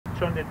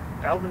Sean, did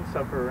Alvin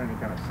suffer any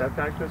kind of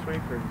setback this week,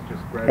 or he's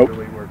just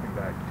gradually working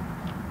back?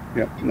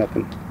 Yeah,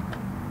 nothing.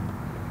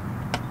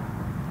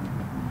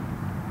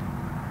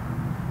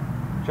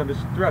 Sean,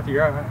 just throughout the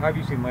year, how have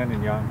you seen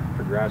Landon Young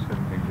progress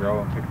and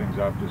grow and pick things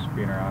up, just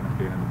being around and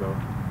being in the boat?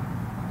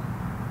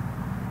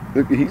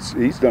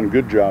 He's done a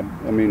good job.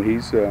 I mean,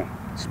 he's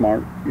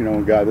smart, you know,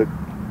 a guy that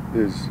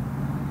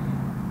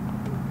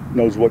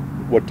knows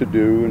what to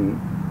do, and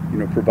you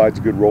know, provides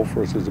a good role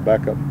for us as a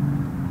backup.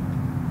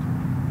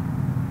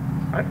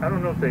 I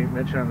don't know if they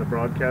mentioned on the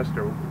broadcast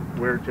or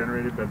where it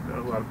generated, but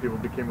a lot of people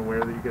became aware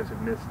that you guys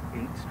have missed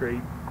 8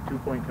 straight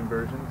 2-point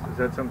conversions. Is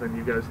that something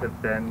you guys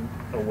have been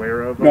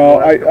aware of? No,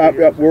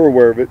 we're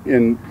aware of it,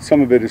 and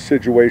some of it is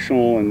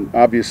situational, and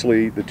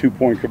obviously the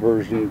 2-point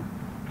conversion,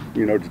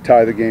 you know, to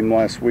tie the game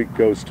last week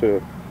goes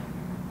to,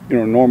 you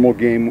know, a normal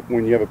game.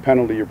 When you have a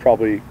penalty, you're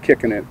probably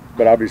kicking it,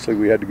 but obviously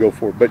we had to go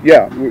for it. But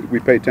yeah,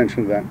 we pay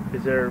attention to that.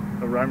 Is there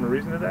a rhyme or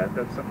reason to that?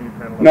 That's something you've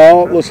had a lot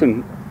No, of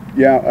listen,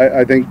 yeah,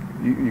 I think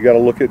you got to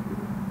look at,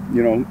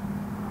 you know,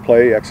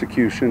 play,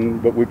 execution,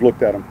 but we've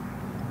looked at them.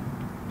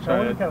 So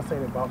what do you kind of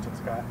say about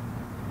Scott?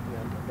 You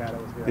know, the guy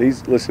that was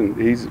good.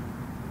 He's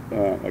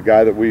a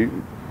guy that we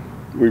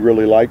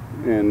really like,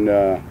 and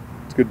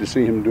it's good to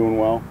see him doing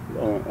well,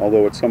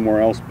 although it's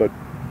somewhere else. But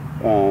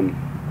you know,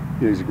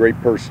 he's a great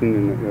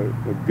person and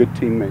a good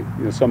teammate.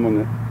 You know, someone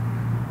that,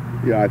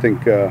 you know, I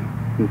think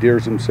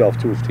endears himself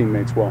to his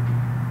teammates well.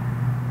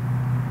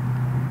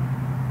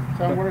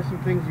 So what are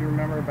some things you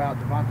remember about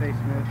Devontae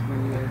Smith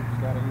when you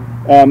got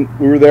him?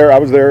 We were there. I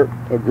was there.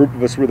 A group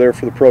of us were there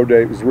for the pro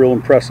day. It was real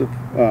impressive.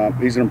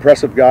 He's an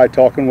impressive guy.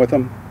 Talking with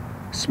him,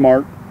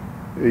 smart.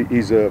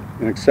 He's an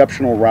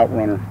exceptional route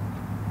runner.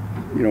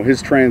 You know,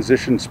 his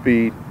transition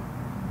speed.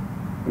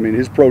 I mean,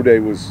 his pro day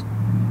was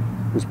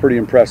pretty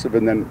impressive.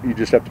 And then you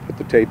just have to put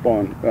the tape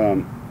on.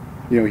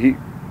 You know,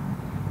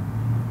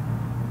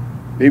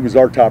 he was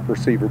our top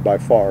receiver by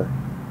far,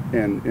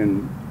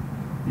 and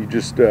you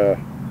just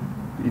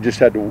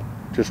had to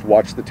just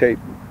watch the tape,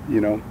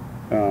 you know.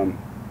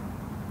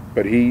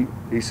 But he's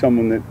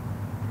someone that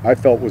I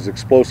felt was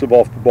explosive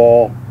off the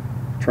ball,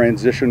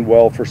 transitioned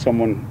well for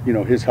someone, you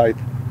know, his height,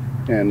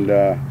 and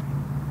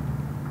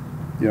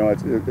you know,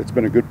 it's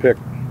been a good pick.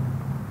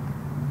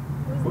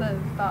 What was the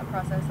thought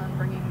process on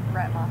bringing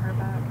Brett Maher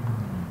back?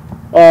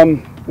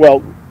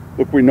 Well,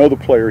 look, we know the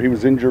player. He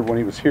was injured when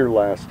he was here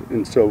last,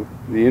 and so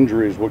the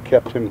injury is what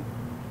kept him.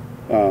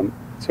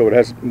 So it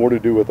has more to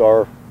do with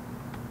our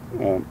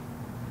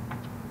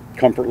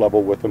comfort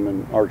level with him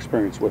and our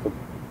experience with him.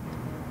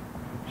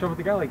 So with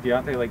a guy like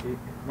Deontay, like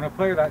when a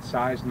player that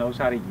size knows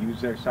how to use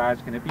their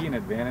size, can it be an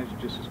advantage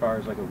just as far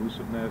as like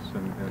elusiveness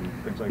and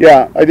things like that?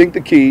 Yeah, I think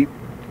the key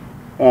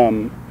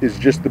is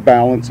just the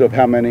balance of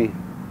how many.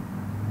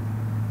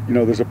 You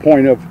know, there's a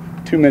point of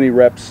too many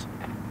reps,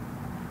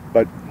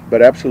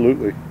 but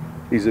absolutely,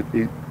 here's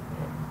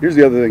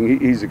the other thing.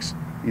 He's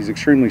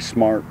extremely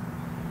smart.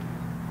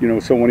 You know,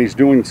 so when he's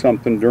doing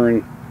something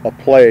during a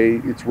play,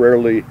 it's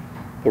rarely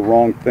the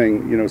wrong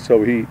thing. You know,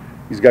 so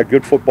he's got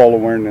good football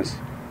awareness,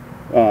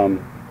 and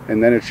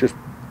then it's just,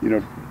 you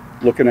know,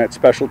 looking at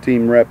special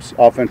team reps,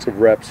 offensive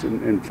reps,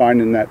 and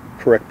finding that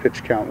correct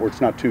pitch count where it's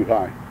not too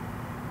high.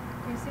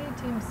 Do you see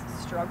teams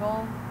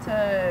struggle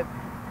to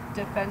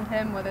defend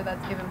him, whether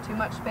that's give him too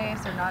much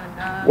space or not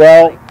enough?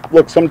 Well,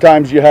 look,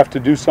 sometimes you have to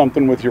do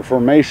something with your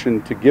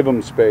formation to give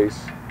him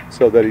space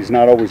so that he's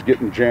not always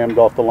getting jammed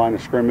off the line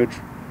of scrimmage.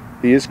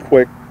 He is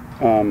quick,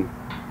 and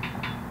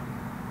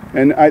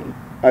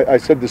I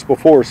said this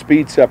before,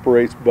 speed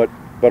separates, but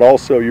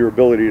also your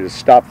ability to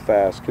stop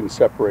fast can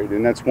separate,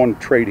 and that's one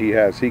trait he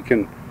has. He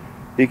can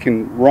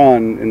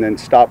run and then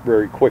stop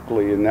very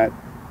quickly, and that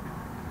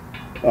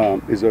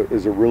is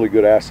a really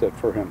good asset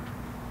for him.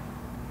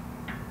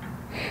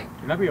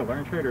 Can that be a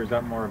learned trait, or is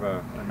that more of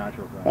a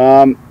natural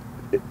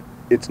thing?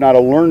 It's not a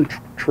learned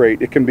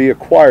trait. It can be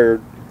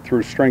acquired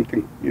through strength.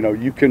 You know,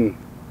 you can,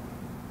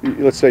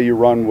 let's say you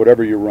run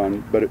whatever you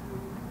run, but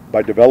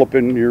by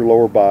developing your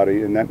lower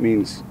body, and that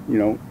means, you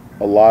know,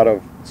 a lot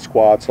of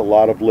squats, a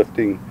lot of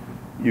lifting,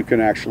 you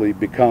can actually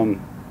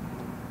become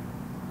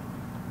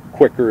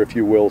quicker, if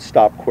you will,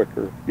 stop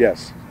quicker,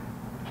 yes.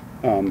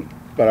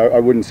 But I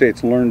wouldn't say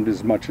it's learned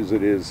as much as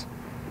it is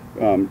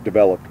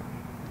developed.